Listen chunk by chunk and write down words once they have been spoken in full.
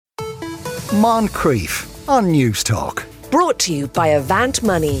Moncrief on News Talk. Brought to you by Avant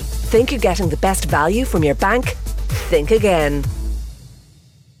Money. Think you're getting the best value from your bank? Think again.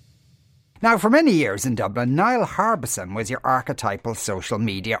 Now, for many years in Dublin, Niall Harbison was your archetypal social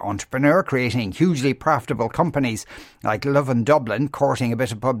media entrepreneur, creating hugely profitable companies like Lovin Dublin, courting a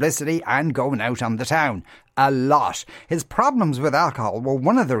bit of publicity and going out on the town. A lot. His problems with alcohol were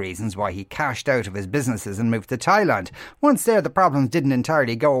one of the reasons why he cashed out of his businesses and moved to Thailand. Once there, the problems didn't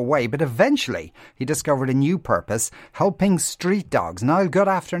entirely go away, but eventually he discovered a new purpose, helping street dogs. Niall, good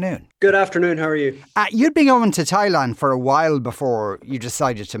afternoon. Good afternoon, how are you? You'd been going to Thailand for a while before you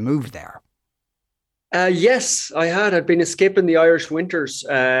decided to move there. Yes, I had. I'd been escaping the Irish winters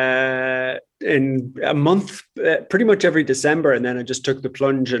in a month, pretty much every December, and then I just took the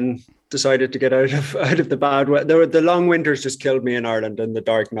plunge and decided to get out of the bad weather. The long winters just killed me in Ireland, and the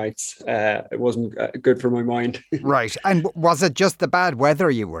dark nights. It wasn't good for my mind. Right, and was it just the bad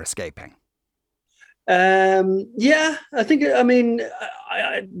weather you were escaping? Yeah, I think. I mean,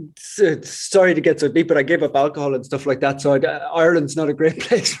 sorry to get so deep, but I gave up alcohol and stuff like that. So Ireland's not a great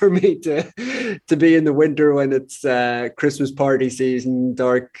place for me to be in the winter when it's Christmas party season,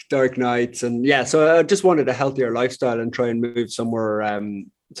 dark nights, and yeah. So I just wanted a healthier lifestyle and try and move somewhere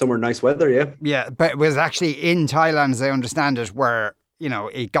nice weather. Yeah. Yeah, but it was actually in Thailand, as I understand it, where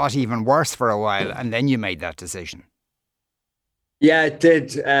it got even worse for a while, and then you made that decision. Yeah, it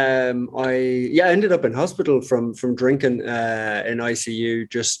did. I ended up in hospital from drinking in ICU.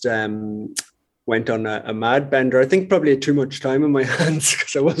 Just went on a mad bender. I think probably had too much time on my hands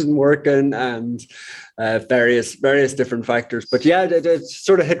because I wasn't working and various different factors. But yeah, it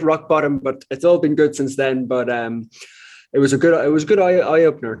sort of hit rock bottom. But it's all been good since then. But it was a good eye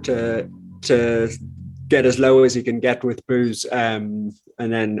opener to get as low as you can get with booze, and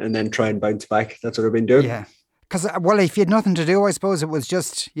then try and bounce back. That's what I've been doing. Yeah. Because, if you had nothing to do, I suppose it was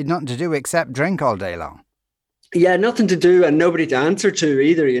just you'd nothing to do except drink all day long. Yeah, nothing to do and nobody to answer to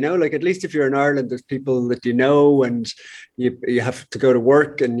either, Like at least if you're in Ireland, there's people that and you have to go to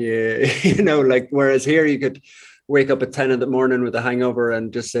work and whereas here you could wake up at 10 in the morning with a hangover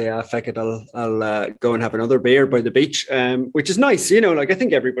and just say, feck it, I'll go and have another beer by the beach, which is nice, I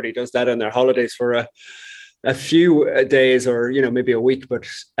think everybody does that on their holidays for a few days or maybe a week, but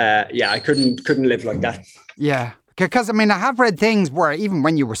I couldn't live like that. Yeah, because I have read things where even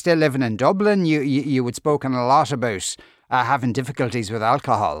when you were still living in Dublin, you had spoken a lot about having difficulties with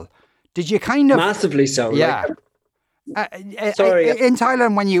alcohol. Did you kind of massively so? Yeah. Sorry. In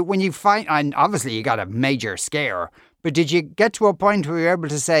Thailand, when you find, and obviously you got a major scare, but did you get to a point where you were able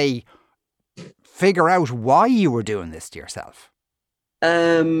to figure out why you were doing this to yourself?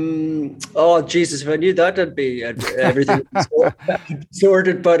 Oh Jesus! If I knew that, I'd be everything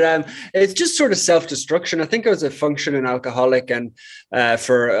sorted. But it's just sort of self-destruction. I think I was a functioning alcoholic, and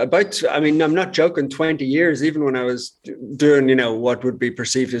for about, I'm not joking, 20 years. Even when I was doing, what would be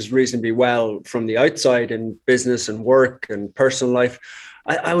perceived as reasonably well from the outside in business and work and personal life,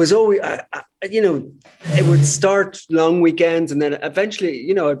 I was always, it would start long weekends, and then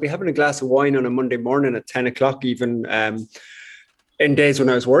eventually, I'd be having a glass of wine on a Monday morning at 10 o'clock, even. In days when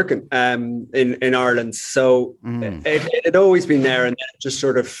I was working in Ireland. So it had always been there, and then it just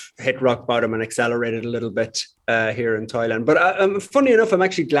sort of hit rock bottom and accelerated a little bit here in Thailand. But funny enough, I'm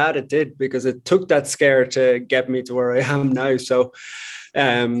actually glad it did, because it took that scare to get me to where I am now. So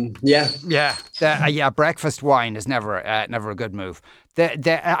breakfast wine is never a good move. But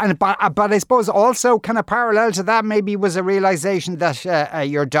I suppose also kind of parallel to that maybe was a realization that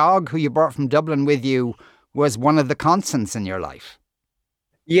your dog, who you brought from Dublin with you, was one of the constants in your life.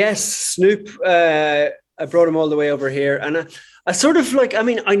 Yes, Snoop. I brought him all the way over here, and I sort of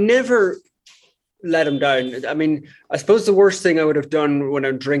I never let him down. I suppose the worst thing I would have done when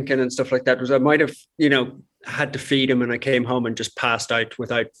I'm drinking and stuff like that was I might have, had to feed him, and I came home and just passed out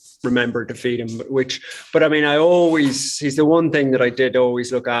without remembering to feed him. He's the one thing that I did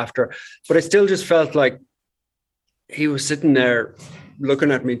always look after, but I still just felt like he was sitting there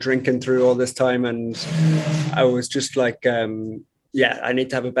looking at me drinking through all this time, and I was just like, I need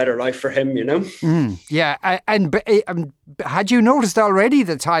to have a better life for him, And had you noticed already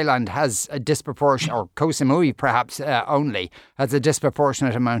that Thailand has a disproportionate, or Koh Samui perhaps only, has a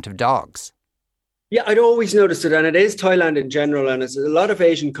disproportionate amount of dogs? Yeah, I'd always noticed it, and it is Thailand in general, and it's a lot of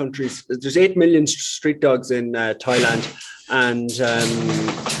Asian countries. There's 8 million street dogs in Thailand, and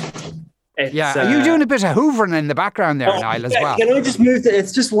are you doing a bit of hoovering in the background there, Niall, as well? Can I just move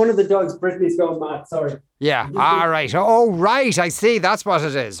it's just one of the dogs. Brittany's going mad, sorry. Yeah, all right. Oh, right, I see, that's what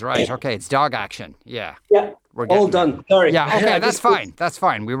it is. Right, okay, it's dog action, yeah. Yeah, We're all done. Sorry. Yeah, okay, that's fine. That's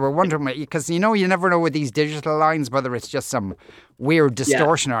fine. We were wondering, because, you know, you never know with these digital lines whether it's just some weird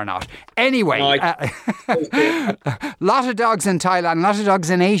distortion or not. Anyway, lot of dogs in Thailand, lot of dogs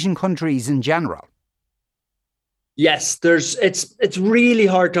in Asian countries in general. Yes, it's really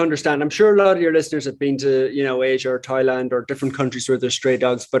hard to understand. I'm sure a lot of your listeners have been to, you know, Asia or Thailand or different countries where there's stray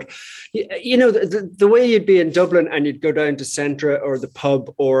dogs. But, you know, the way you'd be in Dublin and you'd go down to Centra or the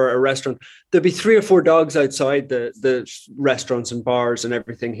pub or a restaurant, there'd be 3 or 4 dogs outside the restaurants and bars and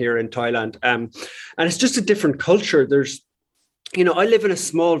everything here in Thailand. And it's just a different culture. There's, you know, I live in a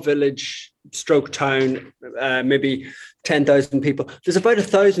small village stroke town, maybe 10,000 people. There's about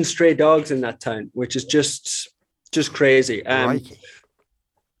 1,000 stray dogs in that town, which is just crazy. And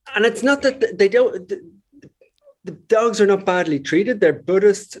it's not that they don't, the dogs are not badly treated. They're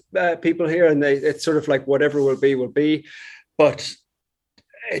Buddhist people here, and it's sort of like whatever will be, but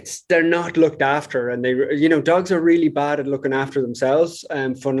they're not looked after. And they, you know, dogs are really bad at looking after themselves.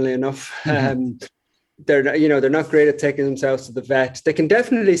 Funnily enough, they're not great at taking themselves to the vet. They can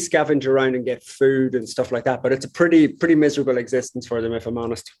definitely scavenge around and get food and stuff like that, but it's a pretty miserable existence for them, if I'm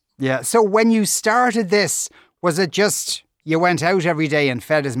honest. Yeah. So when you started this, was it just you went out every day and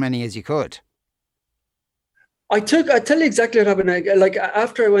fed as many as you could? I tell you exactly what happened. Like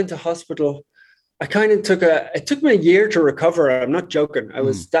after I went to hospital, I kind of it took me a year to recover. I'm not joking. I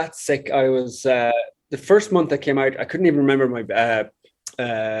was that sick. I was, the first month I came out, I couldn't even remember my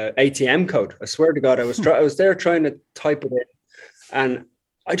ATM code. I swear to God, I was there trying to type it in, and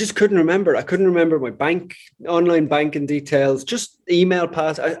I just couldn't remember. I couldn't remember my online banking details, just email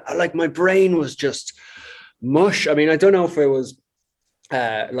pass. Like my brain was just mush. I mean, I don't know if it was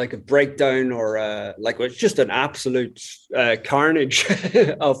like a breakdown or like it was just an absolute carnage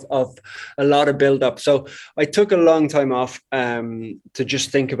of a lot of build-up. So I took a long time off to just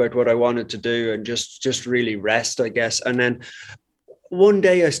think about what I wanted to do and just really rest, I guess. And then one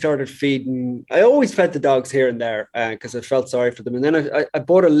day I started feeding. I always fed the dogs here and there because I felt sorry for them. And then I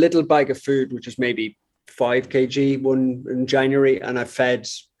bought a little bag of food, which is maybe 5 kg, one in January, and I fed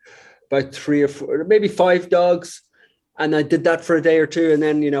about 3 or 4, maybe 5 dogs. And I did that for a day or two. And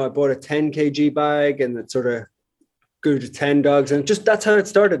then, you know, I bought a 10 kg bag and it sort of grew to 10 dogs. And just that's how it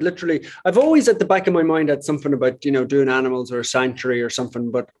started. Literally, I've always at the back of my mind had something about, you know, doing animals or a sanctuary or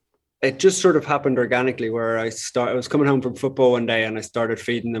something, but it just sort of happened organically where I was coming home from football one day and I started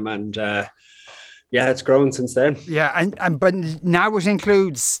feeding them, and yeah, it's grown since then. Yeah. And but now it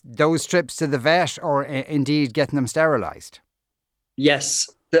includes those trips to the vet or indeed getting them sterilized. Yes.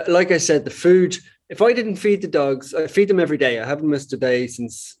 Like I said, the food, if I didn't feed the dogs, I feed them every day. I haven't missed a day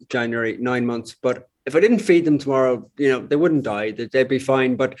since January, 9 months. But if I didn't feed them tomorrow, you know, they wouldn't die. They'd be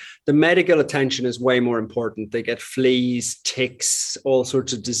fine. But the medical attention is way more important. They get fleas, ticks, all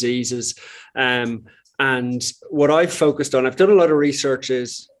sorts of diseases. And what I've focused on, I've done a lot of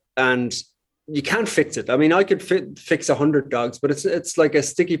researches, and you can't fix it. I mean, I could fix 100 dogs, but it's like a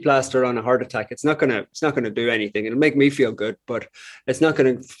sticky plaster on a heart attack. It's not gonna do anything. It'll make me feel good, but it's not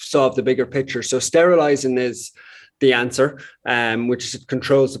going to solve the bigger picture. So sterilizing is the answer, which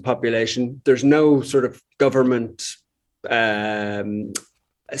controls the population. There's no sort of government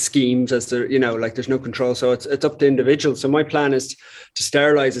schemes as to, you know, like there's no control. So it's up to individuals. So my plan is to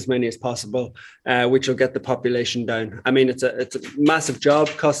sterilize as many as possible, which will get the population down. I mean, it's a massive job,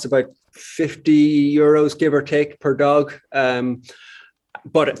 costs about 50 euros, give or take, per dog.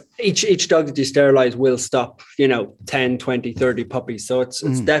 But each dog that you sterilize will stop, you know, 10, 20, 30 puppies. So it's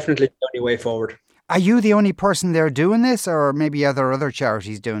definitely the only way forward. Are you the only person there doing this, or maybe are there other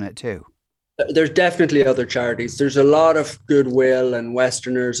charities doing it too? There's definitely other charities. There's a lot of goodwill and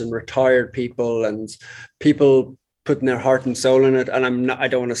Westerners and retired people and people putting their heart and soul in it. And I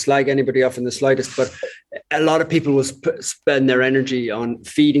don't want to slag anybody off in the slightest, but a lot of people will spend their energy on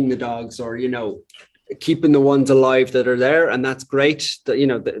feeding the dogs or, you know, keeping the ones alive that are there. And that's great, that, you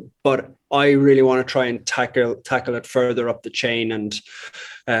know, but I really want to try and tackle it further up the chain and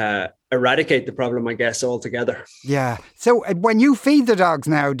eradicate the problem, I guess, altogether. Yeah. So when you feed the dogs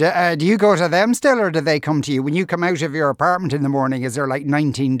now, do you go to them still, or do they come to you? When you come out of your apartment in the morning, is there like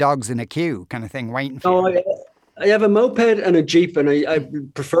 19 dogs in a queue kind of thing waiting for you? I have a moped and a Jeep, and I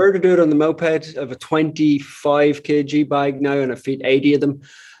prefer to do it on the moped. I have a 25 kg bag now, and I feed 80 of them.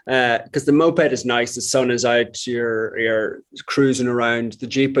 Because the moped is nice, the sun is out, you're cruising around. The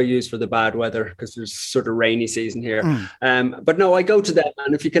Jeep I use for the bad weather because there's sort of rainy season here. But no, I go to them,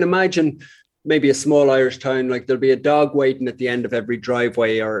 and if you can imagine maybe a small Irish town, like there'll be a dog waiting at the end of every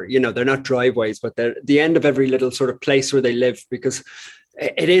driveway, or, you know, they're not driveways, but they're the end of every little sort of place where they live, because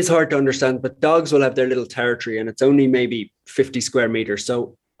it is hard to understand, but dogs will have their little territory and it's only maybe 50 square meters.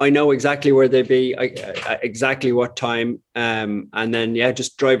 So I know exactly where they be, exactly what time, and then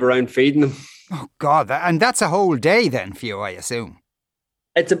just drive around feeding them. Oh God! And that's a whole day then for you, I assume.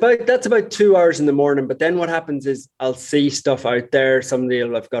 That's about 2 hours in the morning. But then what happens is I'll see stuff out there. Somebody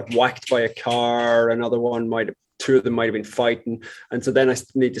will have got whacked by a car. Another one two of them might have been fighting, and so then I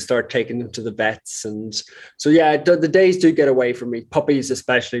need to start taking them to the vets. And so the days do get away from me. Puppies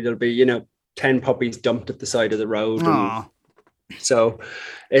especially, there'll be 10 puppies dumped at the side of the road. So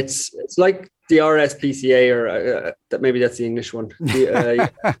it's like the RSPCA, or maybe that's the English one.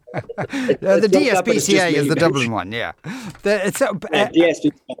 The DSPCA is the Dublin one, yeah.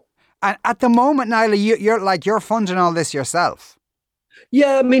 DSPCA. And at the moment, Niall, you're funding all this yourself.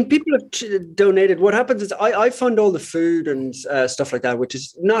 Yeah, I mean, people have donated. What happens is I fund all the food and stuff like that, which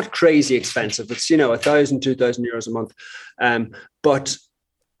is not crazy expensive. It's 1,000, 2,000 euros a month, but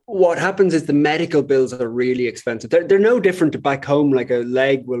what happens is the medical bills are really expensive. They're no different to back home. Like a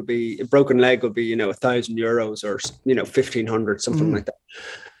broken leg will be 1,000 euros or 1,500, something like that.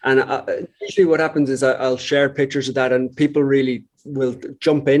 And usually what happens is I'll share pictures of that, and people really will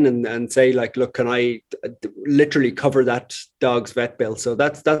jump in and say, like, look, can I literally cover that dog's vet bill? So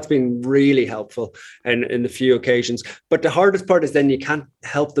that's been really helpful in the few occasions. But the hardest part is then you can't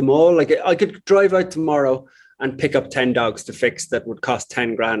help them all. Like I could drive out tomorrow and pick up 10 dogs to fix that would cost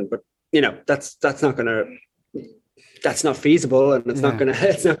 10 grand. But, that's not feasible, and it's not going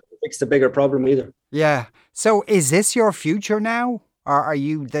to fix the bigger problem either. Yeah. So is this your future now? Or are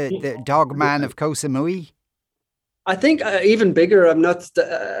you the dog man of Koh Samui? I think even bigger. I'm not.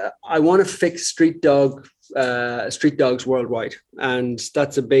 I want to fix street dogs worldwide, and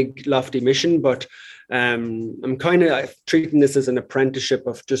that's a big, lofty mission. But I'm kind of treating this as an apprenticeship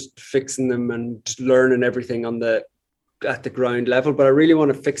of just fixing them and learning everything at the ground level. But I really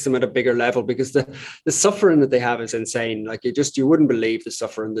want to fix them at a bigger level, because the suffering that they have is insane. Like you wouldn't believe the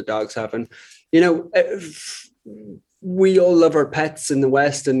suffering the dogs have, and we all love our pets in the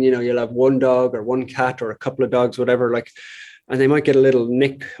West, and you'll have one dog or one cat or a couple of dogs, whatever, and they might get a little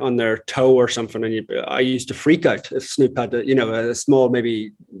nick on their toe or something, and I used to freak out if Snoop had a small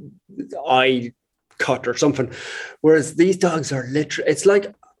maybe eye cut or something. Whereas these dogs are literally, it's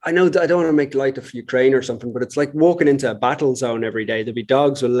like, I know that I don't want to make light of Ukraine or something, but it's like walking into a battle zone every day. There'll be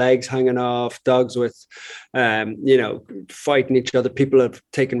dogs with legs hanging off, dogs with, fighting each other. People have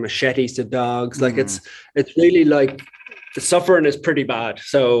taken machetes to dogs. Like it's really like the suffering is pretty bad.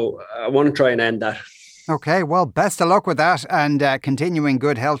 So I want to try and end that. Okay, well, best of luck with that, and continuing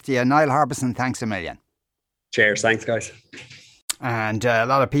good health to you. Niall Harbison, thanks a million. Cheers. Thanks, guys. And a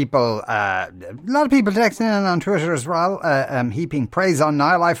lot of people texting in on Twitter as well, heaping praise on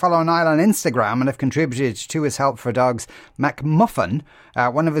Niall. I follow Niall on Instagram and have contributed to his help for dogs. MacMuffin,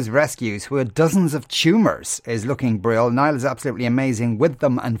 one of his rescues, who had dozens of tumours, is looking brill. Niall is absolutely amazing with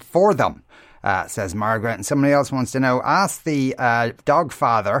them and for them, says Margaret. And somebody else wants to know, ask the dog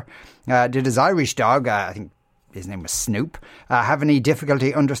father, did his Irish dog, I think his name was Snoop, have any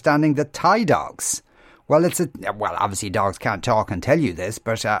difficulty understanding the Thai dogs? Well, obviously dogs can't talk and tell you this,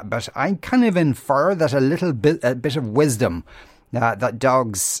 but I kind of infer that a bit of wisdom that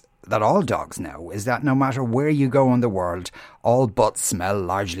all dogs know is that no matter where you go in the world, all butts smell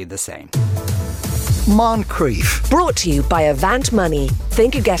largely the same. Moncrief. Brought to you by Avant Money.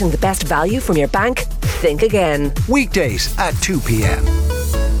 Think you're getting the best value from your bank? Think again. Weekdays at 2 p.m.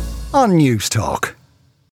 on News Talk.